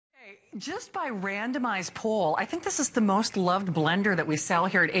Just by randomized poll, I think this is the most loved blender that we sell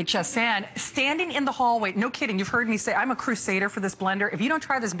here at HSN. Standing in the hallway, no kidding, you've heard me say I'm a crusader for this blender. If you don't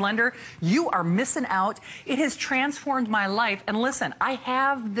try this blender, you are missing out. It has transformed my life. And listen, I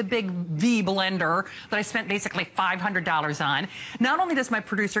have the big V blender that I spent basically $500 on. Not only does my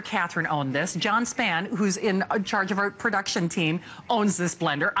producer Catherine own this, John Spann, who's in charge of our production team, owns this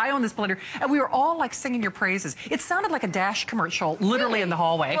blender. I own this blender. And we were all like singing your praises. It sounded like a Dash commercial, literally in the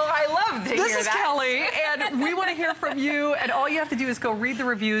hallway. Well, I love to hear that. This is Kelly, and we want to hear from you, and all you have to do is go read the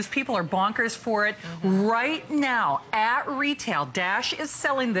reviews. People are bonkers for it. Right now, at retail, Dash is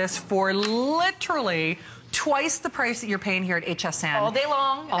selling this for literally twice the price that you're paying here at HSN. All day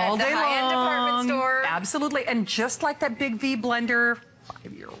long. All day long. At the high-end department store. Absolutely, and just like that big V blender,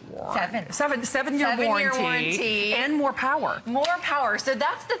 5-year warranty. Seven-year warranty. And more power. More power. So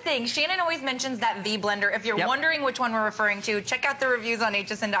that's the thing. Shannon always mentions that V blender. If you're wondering which one we're referring to, check out the reviews on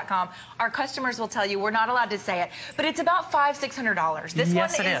hsn.com. Our customers will tell you. We're not allowed to say it. But it's about $500–600. This one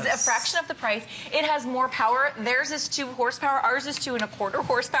is a fraction of the price. It has more power. Theirs is 2 horsepower. Ours is 2¼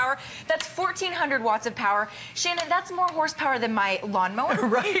 horsepower. That's 1,400 watts of power. Shannon, that's more horsepower than my lawnmower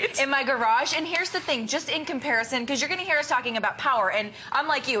in my garage. And here's the thing, just in comparison, because you're going to hear us talking about power, and I'm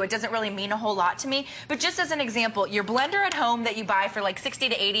like you, it doesn't really mean a whole lot to me. But just as an example, your blender at home that you buy for like 60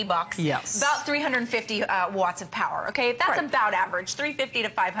 to 80 bucks, about 350 watts of power, okay? That's about average, 350 to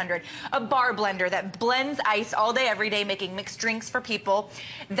 500. A bar blender that blends ice all day, every day, making mixed drinks for people,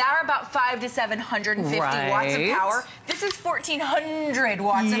 they're about 500 to 750 watts of power. This is 1,400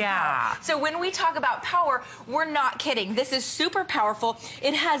 watts of power. So when we talk about power, we're not kidding. This is super powerful.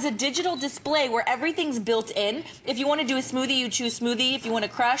 It has a digital display where everything's built in. If you want to do a smoothie, you choose smoothie. If you want to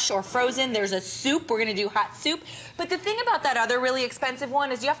crush or frozen, there's a soup. We're going to do hot soup. But the thing about that other really expensive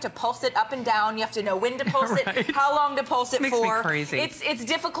one is you have to pulse it up and down. You have to know when to pulse it, how long to pulse it for. Makes me crazy. It's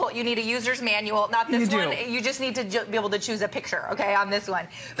difficult. You need a user's manual. Not this one. You just need to be able to choose a picture, okay, on this one.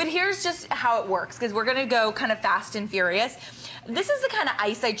 But here's just how it works, because we're going to go kind of fast and furious. This is the kind of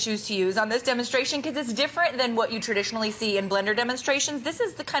ice I choose to use on this demonstration because it's different than what you traditionally see in blender demonstrations. This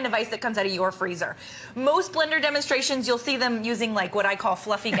is the kind of ice that comes out of your freezer. Most blender demonstrations, you'll see them using like what I call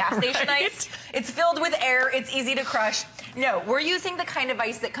fluffy gas station ice. It's filled with air. It's easy to crush. No, we're using the kind of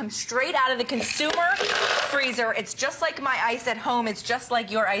ice that comes straight out of the consumer freezer. It's just like my ice at home. It's just like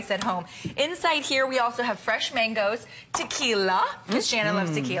your ice at home. Inside here, we also have fresh mangoes, tequila, because Shannon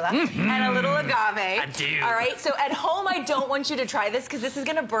loves tequila, and a little agave. I do. All right, so at home, I don't want you to try this because this is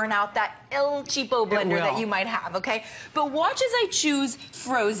going to burn out that El Cheapo blender that you might have, okay? But watch as I choose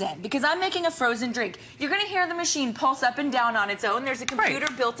frozen, because I'm making a frozen drink. You're going to hear the machine pulse up and down on its own. There's a computer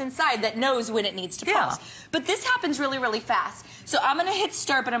built inside that knows when it needs to pulse. But this happens really, really fast. So I'm going to hit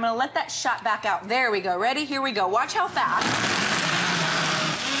start, but I'm going to let that shot back out. There we go. Ready? Here we go. Watch how fast.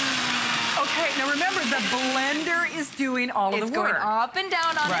 Okay, now remember, the blender is doing all of the work. It's going up and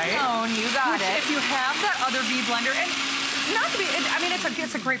down on its own. You got it. If you have that other V blender, and not to be, I mean,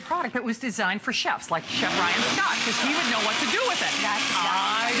 it's a great product. It was designed for chefs like Chef Ryan Scott, because he would know what to do with it.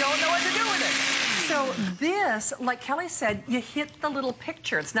 I don't know what to do with it. So this, like Kelly said, you hit the little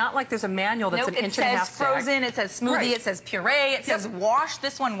picture. It's not like there's a manual that's an inch and a half thick. It says frozen, it says smoothie, it says puree, it says wash.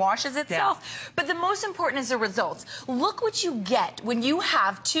 This one washes itself. But the most important is the results. Look what you get when you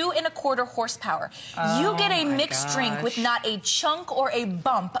have 2¼ horsepower. You get a mixed drink with not a chunk or a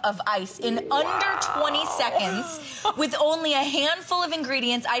bump of ice in under 20 seconds with only a handful of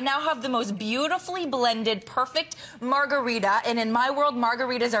ingredients. I now have the most beautifully blended, perfect margarita. And in my world,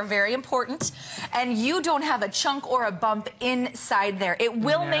 margaritas are very important. And you don't have a chunk or a bump inside there. It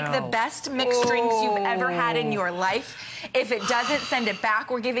will make the best mixed drinks you've ever had in your life. If it doesn't, send it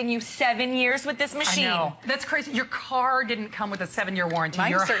back. We're giving you 7 years with this machine. I know. That's crazy. Your car didn't come with a 7-year warranty.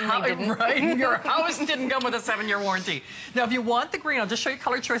 Mine certainly didn't. Right? Your house didn't come with a 7-year warranty. Now, if you want the green, I'll just show you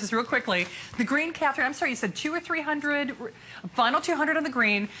color choices real quickly. The green, Catherine, I'm sorry, you said 200 or 300, final 200 on the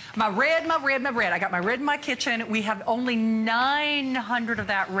green. My red. I got my red in my kitchen. We have only 900 of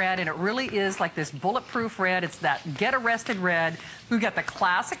that red, and it really is like this bulletproof red. It's that get arrested red. We've got the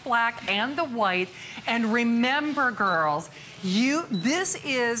classic black and the white. And remember, girls, this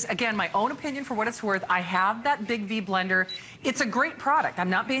is, again, my own opinion for what it's worth. I have that Big V blender. It's a great product. I'm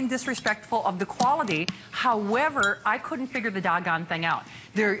not being disrespectful of the quality. However, I couldn't figure the doggone thing out.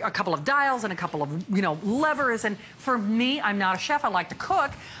 There are a couple of dials and a couple of, levers. And for me, I'm not a chef. I like to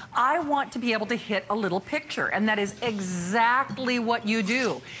cook. I want to be able to hit a little picture. And that is exactly what you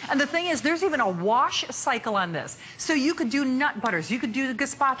do. And the thing is, there's even a wash cycle on this. So you could do nut butters. You could do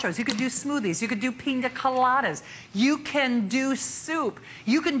gazpachos. You could do smoothies. You could do pina coladas. You can do soup.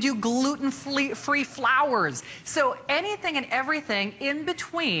 You can do gluten-free flours. So anything and everything in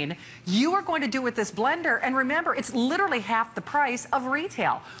between, you are going to do with this blender. And remember, it's literally half the price of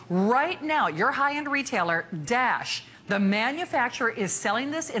retail. Right now, your high-end retailer, Dash, the manufacturer is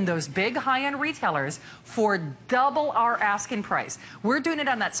selling this in those big high-end retailers for double our asking price. We're doing it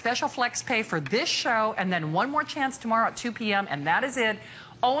on that special flex pay for this show, and then one more chance tomorrow at 2 p.m., and that is it.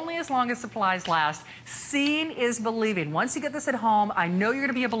 Only as long as supplies last. Seeing is believing. Once you get this at home, I know you're going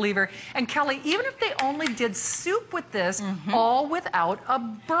to be a believer. And Kelly, even if they only did soup with this, all without a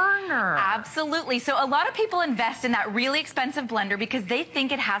burner. Absolutely. So a lot of people invest in that really expensive blender because they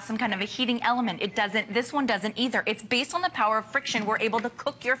think it has some kind of a heating element. It doesn't. This one doesn't either. It's based on the power of friction. We're able to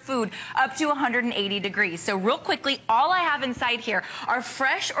cook your food up to 180 degrees. So real quickly, all I have inside here are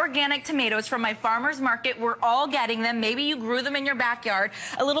fresh organic tomatoes from my farmer's market. We're all getting them. Maybe you grew them in your backyard.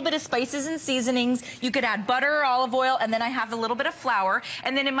 A little bit of spices and seasonings. You could add butter or olive oil, and then I have a little bit of flour.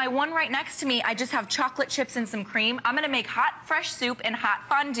 And then in my one right next to me, I just have chocolate chips and some cream. I'm going to make hot, fresh soup and hot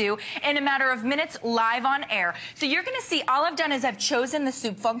fondue in a matter of minutes live on air. So you're going to see all I've done is I've chosen the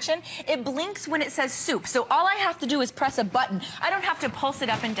soup function. It blinks when it says soup. So all I have to do is press a button. I don't have to pulse it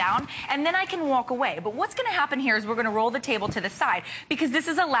up and down, and then I can walk away. But what's going to happen here is we're going to roll the table to the side because this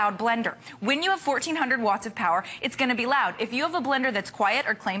is a loud blender. When you have 1,400 watts of power, it's going to be loud. If you have a blender that's quiet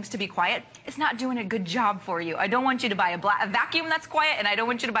or claims to be quiet, it's not doing a good job for you. I don't want you to buy a vacuum that's quiet, and I don't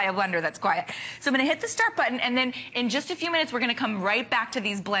want you to buy a blender that's quiet. So I'm going to hit the start button, and then in just a few minutes, we're going to come right back to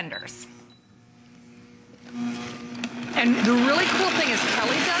these blenders. And the really cool thing is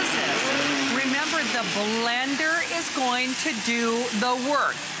Kelly does this. Remember, the blender is going to do the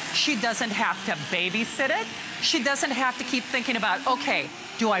work. She doesn't have to babysit it. She doesn't have to keep thinking about, okay,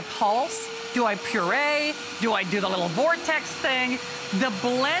 do I pulse? Do I puree? Do I do the little vortex thing? The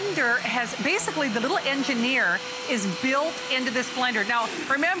blender has, basically the little engineer is built into this blender. Now,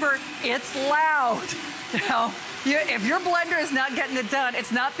 remember, it's loud. Now, if your blender is not getting it done,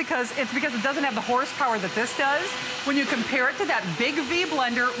 it's because it doesn't have the horsepower that this does. When you compare it to that big V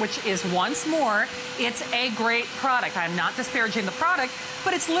blender, which is, once more, it's a great product. I'm not disparaging the product,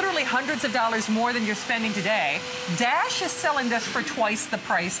 but it's literally hundreds of dollars more than you're spending today. Dash is selling this for twice the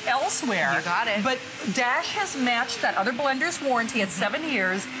price elsewhere. You got it. But Dash has matched that other blender's warranty at 7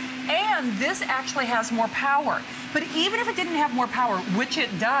 years, and this actually has more power. But even if it didn't have more power, which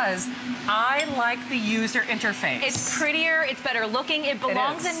it does, I like the user interface. It's prettier, it's better looking, it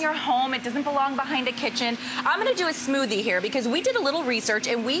belongs in your home, it doesn't belong behind a kitchen. I'm going to do a smoothie here because we did a little research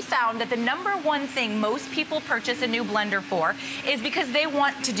and we found that the #1 thing most people purchase a new blender for is because they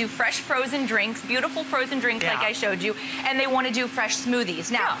want to do fresh frozen drinks, beautiful frozen drinks like I showed you, and they want to do fresh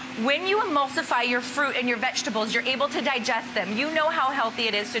smoothies. Now, when you emulsify your fruit and your vegetables, you're able to digest them. You know how healthy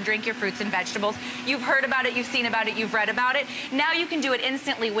it is to drink your fruits and vegetables. You've heard about it, you've seen about it, you've read about it. Now you can do it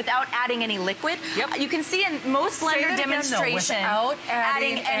instantly without adding any liquid. You can see in most blender demonstrations without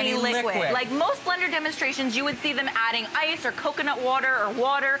adding any liquid. Like most blender demonstrations, you would see them adding ice or coconut water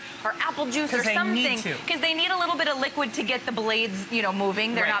or apple juice or something. Because they need a little bit of liquid to get the blades, you know,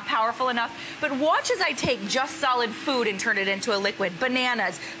 moving. They're not powerful enough. But watch as I take just solid food and turn it into a liquid.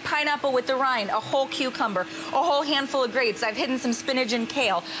 Bananas, pineapple with the rind, a whole cucumber, a whole handful of grapes. I've hidden some spinach and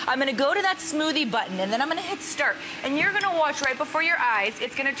kale. I'm going to go to that smoothie button, and then I'm going to hit start. And you're going to watch right before your eyes,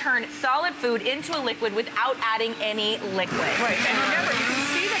 it's going to turn solid food into a liquid without adding any liquid. Right, and remember, you can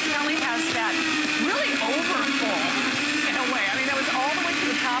see that Kelly has that really overfull in a way. I mean, that was all the way to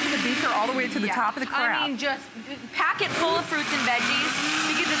the top of the beaker, all the way to the top of the carafe. I mean, just pack it full of fruits and veggies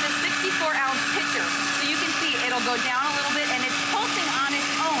because it's a 64-ounce pitcher. So you can see it'll go down a little bit, and it's pulsing on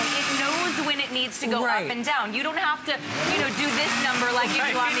its own. It knows when it needs to go up and down. You don't have to, you know, do this number like you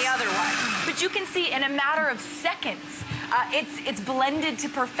do on the other one. But you can see in a matter of seconds, it's blended to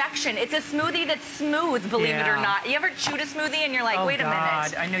perfection. It's a smoothie that's smooth, believe it or not. You ever chewed a smoothie and you're like, wait a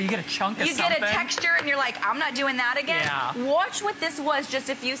minute. I know, you get a chunk of something. You get a texture and you're like, I'm not doing that again. Watch what this was just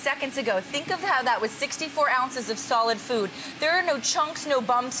a few seconds ago. Think of how that was 64 ounces of solid food. There are no chunks, no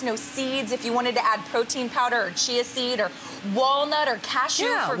bumps, no seeds. If you wanted to add protein powder or chia seed or walnut or cashew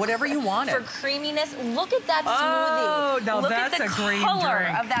for whatever you wanted. For creaminess, look at that smoothie. No, look that's at the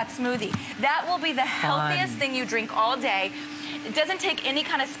color of that smoothie. That will be the healthiest thing you drink all day. It doesn't take any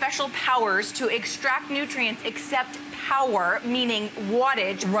kind of special powers to extract nutrients except power, meaning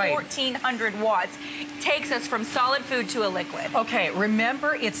wattage, 1,400 watts, takes us from solid food to a liquid. Okay,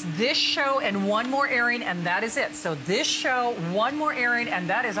 remember, it's this show and one more airing, and that is it. So this show, one more airing, and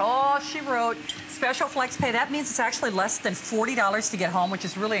that is all she wrote. Special flex pay, that means it's actually less than $40 to get home, which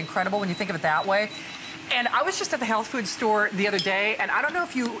is really incredible when you think of it that way. And I was just at the health food store the other day, and I don't know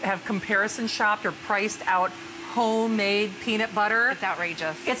if you have comparison shopped or priced out homemade peanut butter. It's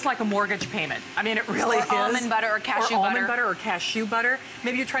outrageous. It's like a mortgage payment. I mean, it really is. Almond butter or cashew butter. Almond butter or cashew butter.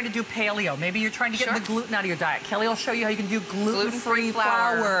 Maybe you're trying to do paleo. Maybe you're trying to get the gluten out of your diet. Kelly will show you how you can do gluten-free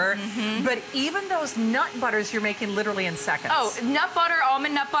flour. But even those nut butters you're making literally in seconds. Oh, nut butter,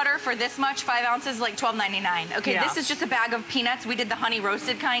 almond nut butter for this much, 5 ounces, like $12.99. Okay, this is just a bag of peanuts. We did the honey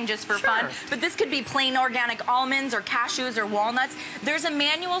roasted kind just for fun. But this could be plain organic almonds or cashews or walnuts. There's a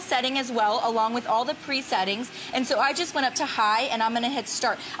manual setting as well, along with all the pre-settings. And so I just went up to high, and I'm going to hit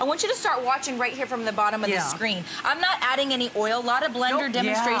start. I want you to start watching right here from the bottom of the screen. I'm not adding any oil. A lot of blender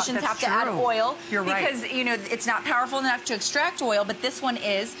demonstrations have to add oil because, you know, it's not powerful enough to extract oil, but this one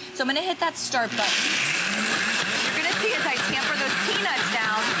is. So I'm going to hit that start button. You're going to see as I tamper those peanuts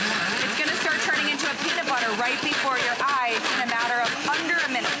down, it's going to start turning into a peanut butter right before your eyes in a matter of under a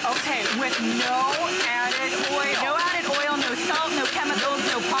minute. Okay, with no added oil. No added oil, no salt, no chemicals,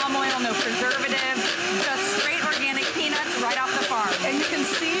 no palm oil, no preservatives, just straight organic peanuts right off the farm. And you can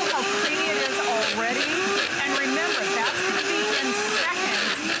see how creamy it is already. And remember, that's going to be in seconds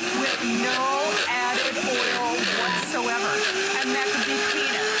with no added oil whatsoever. And that could be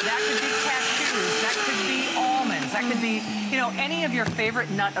peanuts, that could be cashews, that could be almonds, that could be, you know, any of your favorite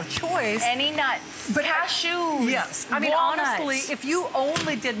nut of choice. Any nuts. But cashews. Yes. I mean, honestly, if you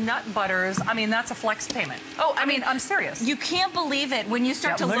only did nut butters, I mean, that's a flex payment. Oh, I mean, I'm serious. You can't believe it when you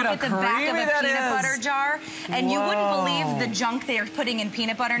start to look at the back of a peanut butter jar, and you wouldn't believe the junk they are putting in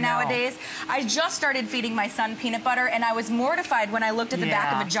peanut butter nowadays. I just started feeding my son peanut butter, and I was mortified when I looked at the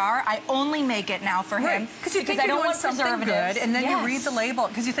back of a jar. I only make it now for him because you think I don't want something good, and then you read the label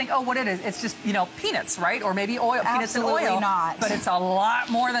because you think, oh, what it is? It's just, you know, peanuts, right? Or maybe oil, peanuts and oil. Absolutely not. But it's a lot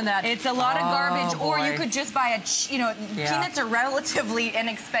more than that. It's a lot of garbage. Or you could just buy a, you know, peanuts are relatively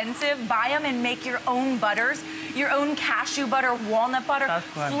inexpensive. Buy them and make your own butters, your own cashew butter, walnut butter.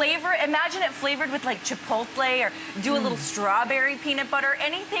 Flavor, imagine it flavored with like chipotle, or do a little strawberry peanut butter,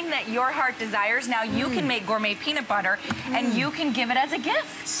 anything that your heart desires. Now you can make gourmet peanut butter and you can give it as a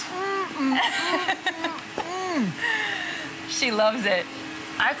gift. She loves it.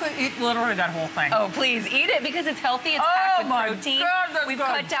 I could eat literally that whole thing. Oh, please eat it because it's healthy. It's packed with protein. We've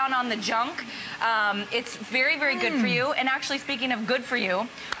cut down on the junk. It's very, very good for you. And actually, speaking of good for you,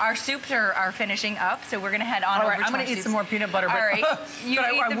 our soups are finishing up, so we're going to head on over to I'm going to eat some more peanut butter. All right, you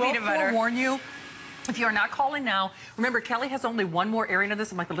eat the peanut butter. I will warn you. If you're not calling now, remember, Kelly has only one more area to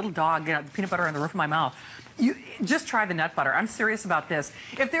this. I'm like a little dog, you know, peanut butter on the roof of my mouth. You just try the nut butter. I'm serious about this.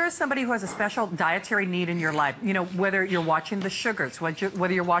 If there is somebody who has a special dietary need in your life, you know, whether you're watching the sugars,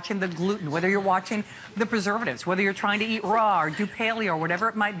 whether you're watching the gluten, whether you're watching the preservatives, whether you're trying to eat raw or do paleo or whatever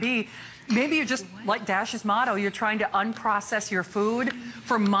it might be, maybe you're just like Dash's motto, you're trying to unprocess your food.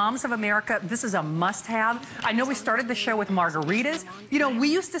 For Moms of America, this is a must-have. I know we started the show with margaritas. You know,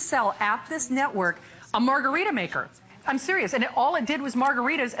 we used to sell at this network a margarita maker. I'm serious. And all it did was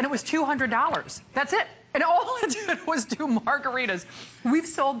margaritas, and it was $200. That's it. And all it did was do margaritas. We've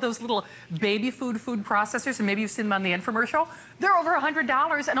sold those little baby food processors, and maybe you've seen them on the infomercial. They're over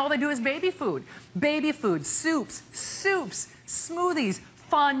 $100, and all they do is baby food. Baby food, soups, smoothies,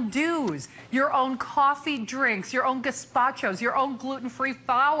 fondues, your own coffee drinks, your own gazpachos, your own gluten-free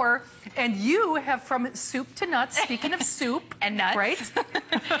flour, and you have from soup to nuts, speaking of soup. And nuts. Right?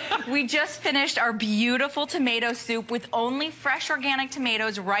 We just finished our beautiful tomato soup with only fresh organic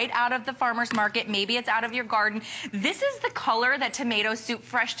tomatoes right out of the farmer's market. Maybe it's out of your garden. This is the color that tomato soup,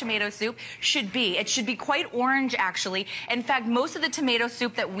 fresh tomato soup, should be. It should be quite orange, actually. In fact, most of the tomato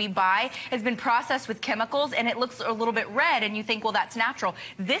soup that we buy has been processed with chemicals, and it looks a little bit red, and you think, well, that's natural.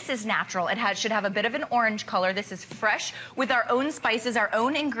 This is natural. It should have a bit of an orange color. This is fresh with our own spices, our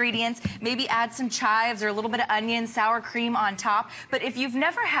own ingredients. Maybe add some chives or a little bit of onion, sour cream on top. But if you've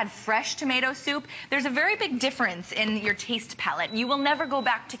never had fresh tomato soup, there's a very big difference in your taste palette. You will never go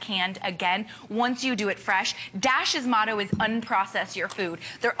back to canned again once you do it fresh. Dash's motto is unprocess your food.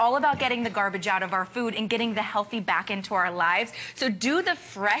 They're all about getting the garbage out of our food and getting the healthy back into our lives. So do the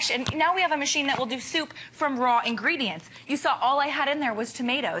fresh, and now we have a machine that will do soup from raw ingredients. You saw all I had in there was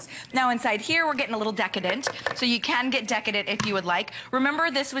tomatoes. Now inside here, we're getting a little decadent, so you can get decadent if you would like.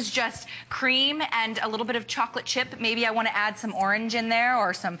 Remember, this was just cream and a little bit of chocolate chip. Maybe I want to add some orange in there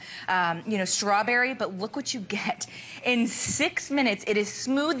or some, you know, strawberry, but look what you get. In 6 minutes, it is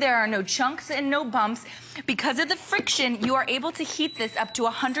smooth. There are no chunks and no bumps. Because of the friction, you are able to heat this up to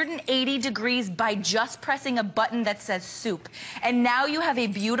 180 degrees by just pressing a button that says soup. And now you have a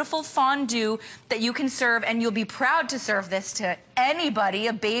beautiful fondue that you can serve, and you'll be proud to serve this to anybody,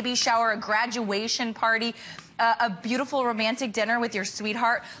 a baby shower, a graduation party, a beautiful romantic dinner with your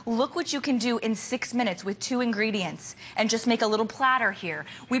sweetheart, look what you can do in 6 minutes with 2 ingredients and just make a little platter here.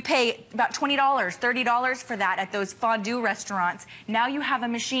 We pay about $20, $30 for that at those fondue restaurants. Now you have a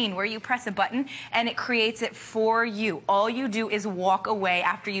machine where you press a button and it creates it for you. All you do is walk away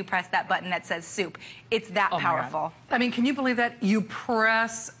after you press that button that says soup. It's that powerful. I mean, can you believe that? You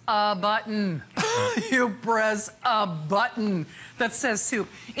press a button. You press a button that says soup.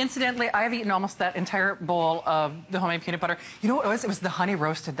 Incidentally, I have eaten almost that entire bowl of the homemade peanut butter. You know what it was? It was the honey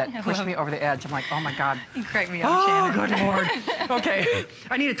roasted that pushed me over the edge. I'm like, oh my God. You crack me up, Shannon. Oh, good Lord. Okay.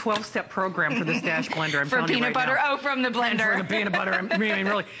 I need a 12-step program for this Dash blender. I'm for peanut butter? Now. Oh, from the blender. For the peanut butter. I mean,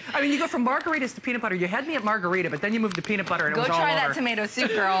 really. I mean, you go from margaritas to peanut butter. You had me at margarita, but then you moved to peanut butter and it was all over. Go try that tomato soup,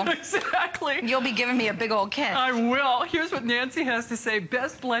 girl. Exactly. You'll be giving me a big old kiss. I will. Here's what Nancy has to say.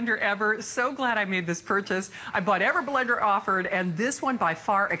 Best blender ever. So glad I made this purchase. I bought every blender offered, and this one by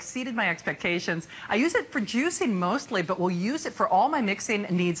far exceeded my expectations. I use it for juicing mostly, but will use it for all my mixing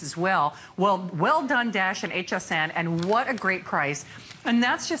needs as well. Well done, Dash and HSN, and what a great price. And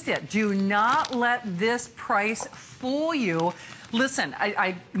that's just it. Do not let this price fool you. Listen,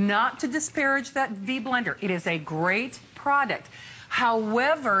 not to disparage that V blender. It is a great product.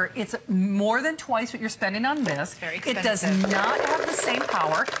 However, it's more than twice what you're spending on this. Very expensive. It does not have the same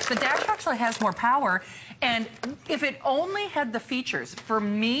power. The Dash actually has more power. And if it only had the features, for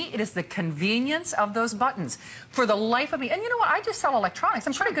me, it is the convenience of those buttons. For the life of me, and you know what, I just sell electronics.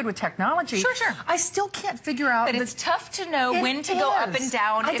 I'm pretty good with technology. Sure, sure. I still can't figure out. But it's tough to know when to go up and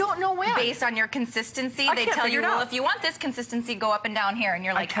down. I don't know when. Based on your consistency, they tell you, well, if you want this consistency, go up and down here. And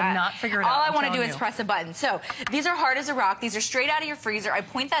you're like, I cannot figure it out. All I want to do is press a button. So these are hard as a rock. These are straight out of your freezer. I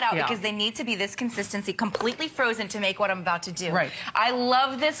point that out because they need to be this consistency, completely frozen to make what I'm about to do. Right. I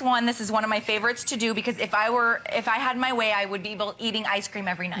love this one. This is one of my favorites to do because if I had my way, I would be eating ice cream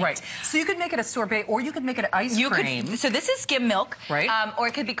every night. Right. So you could make it a sorbet, or you could make it ice cream. So this is skim milk. Right. Or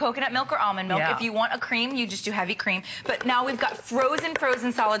it could be coconut milk or almond milk. Yeah. If you want a cream, you just do heavy cream. But now we've got frozen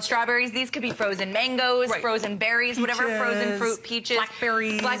solid strawberries. These could be frozen mangoes, frozen berries, peaches, whatever frozen fruit, peaches,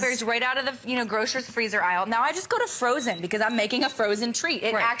 blackberries right out of the grocer's freezer aisle. Now I just go to frozen because I'm making a frozen treat.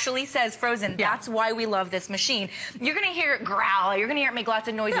 It actually says frozen. Yeah. That's why we love this machine. You're gonna hear it growl. You're gonna hear it make lots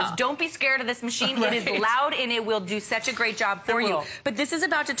of noises. Yeah. Don't be scared of this machine. It is loud and it will do such a great job for you. But this is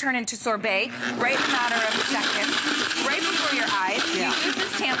about to turn into sorbet right in a matter of seconds, right before your eyes. Yeah. You use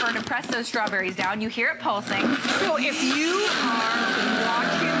this tamper to press those strawberries down. You hear it pulsing. So if you are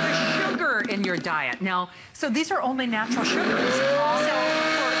watching the sugar in your diet, now, so these are only natural sugars. So for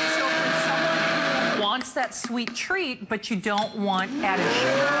someone who wants that sweet treat, but you don't want added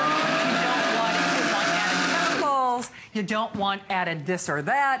sugar, you don't want added this or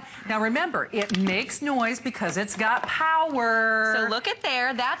that. Now remember, it makes noise because it's got power. So look at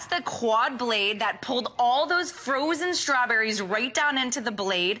there. That's the quad blade that pulled all those frozen strawberries right down into the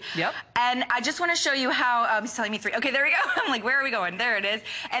blade. Yep. And I just want to show you how, it's telling me 3. Okay, there we go. I'm like, where are we going? There it is.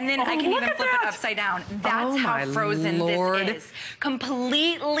 And then I can even flip it upside down. That's how frozen this is.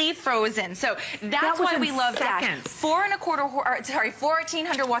 Completely frozen. So that's why we love Dash.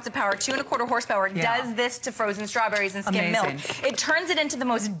 1400 watts of power, 2¼ horsepower does this to frozen strawberries and skim milk. It turns it into the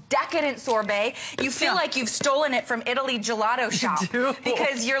most decadent sorbet. You feel like you've stolen it from Italy gelato shop.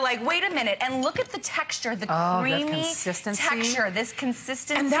 Because you're like, wait a minute, and look at the texture, the creamy texture, this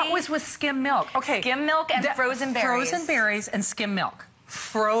consistency. And that was with skim milk. Okay. Skim milk and frozen berries. Frozen berries and skim milk.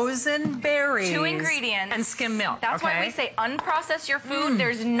 Frozen berries. 2 ingredients. And skim milk. That's why we say unprocess your food.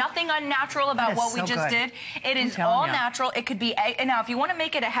 There's nothing unnatural about what we just did. It is all natural. It could be egg. And now, if you want to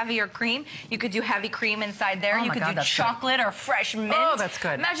make it a heavier cream, you could do heavy cream inside there. You could do chocolate or fresh mint. Oh, that's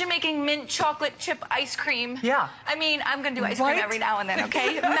good. Imagine making mint chocolate chip ice cream. Yeah. I mean, I'm going to do ice cream every now and then,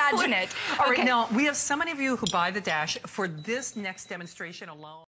 okay? Imagine it. All right, now, we have so many of you who buy the Dash for this next demonstration alone.